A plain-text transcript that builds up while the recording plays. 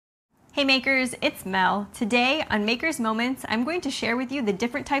Hey makers, it's Mel. Today on Makers Moments, I'm going to share with you the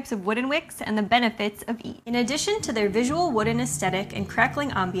different types of wooden wicks and the benefits of each. In addition to their visual wooden aesthetic and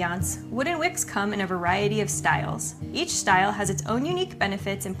crackling ambiance, wooden wicks come in a variety of styles. Each style has its own unique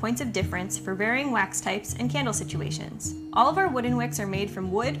benefits and points of difference for varying wax types and candle situations. All of our wooden wicks are made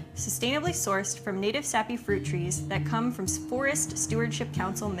from wood, sustainably sourced from native sappy fruit trees that come from Forest Stewardship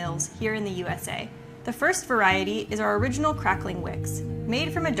Council mills here in the USA. The first variety is our original crackling wicks.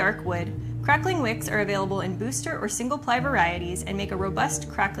 Made from a dark wood, crackling wicks are available in booster or single-ply varieties and make a robust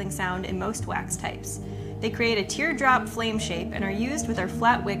crackling sound in most wax types. They create a teardrop flame shape and are used with our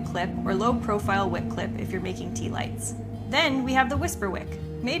flat wick clip or low-profile wick clip if you're making tea lights. Then we have the whisper wick.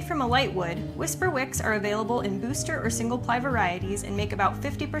 Made from a light wood, whisper wicks are available in booster or single-ply varieties and make about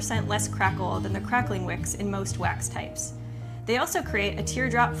 50% less crackle than the crackling wicks in most wax types. They also create a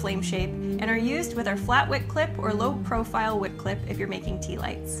teardrop flame shape and are used with our flat wick clip or low profile wick clip if you're making tea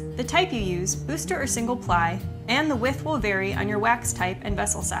lights. The type you use, booster or single ply, and the width will vary on your wax type and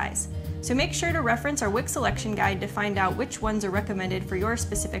vessel size. So make sure to reference our wick selection guide to find out which ones are recommended for your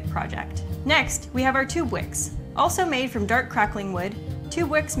specific project. Next, we have our tube wicks. Also made from dark crackling wood,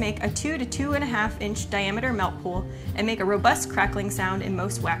 tube wicks make a 2 to 2.5 inch diameter melt pool and make a robust crackling sound in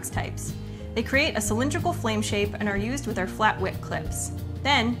most wax types. They create a cylindrical flame shape and are used with our flat wick clips.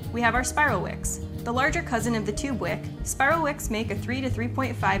 Then, we have our spiral wicks. The larger cousin of the tube wick, spiral wicks make a 3 to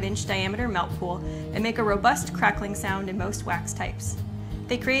 3.5 inch diameter melt pool and make a robust crackling sound in most wax types.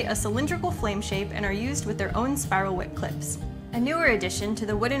 They create a cylindrical flame shape and are used with their own spiral wick clips. A newer addition to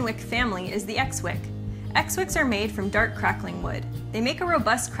the wooden wick family is the X-wick. X-wicks are made from dark crackling wood. They make a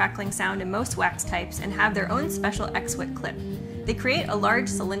robust crackling sound in most wax types and have their own special X-wick clip. They create a large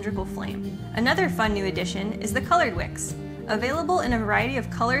cylindrical flame. Another fun new addition is the colored wicks. Available in a variety of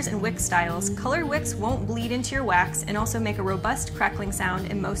colors and wick styles, colored wicks won't bleed into your wax and also make a robust crackling sound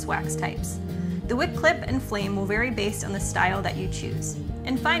in most wax types. The wick clip and flame will vary based on the style that you choose.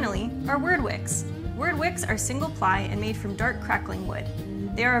 And finally, our word wicks. Word wicks are single ply and made from dark crackling wood.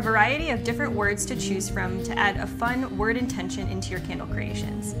 There are a variety of different words to choose from to add a fun word intention into your candle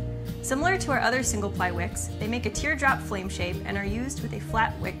creations. Similar to our other single-ply wicks, they make a teardrop flame shape and are used with a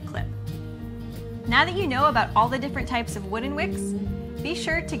flat wick clip. Now that you know about all the different types of wooden wicks, be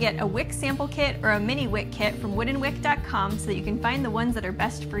sure to get a wick sample kit or a mini wick kit from woodenwick.com so that you can find the ones that are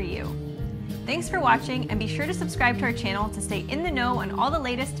best for you. Thanks for watching, and be sure to subscribe to our channel to stay in the know on all the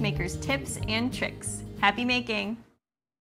latest makers tips and tricks. Happy making!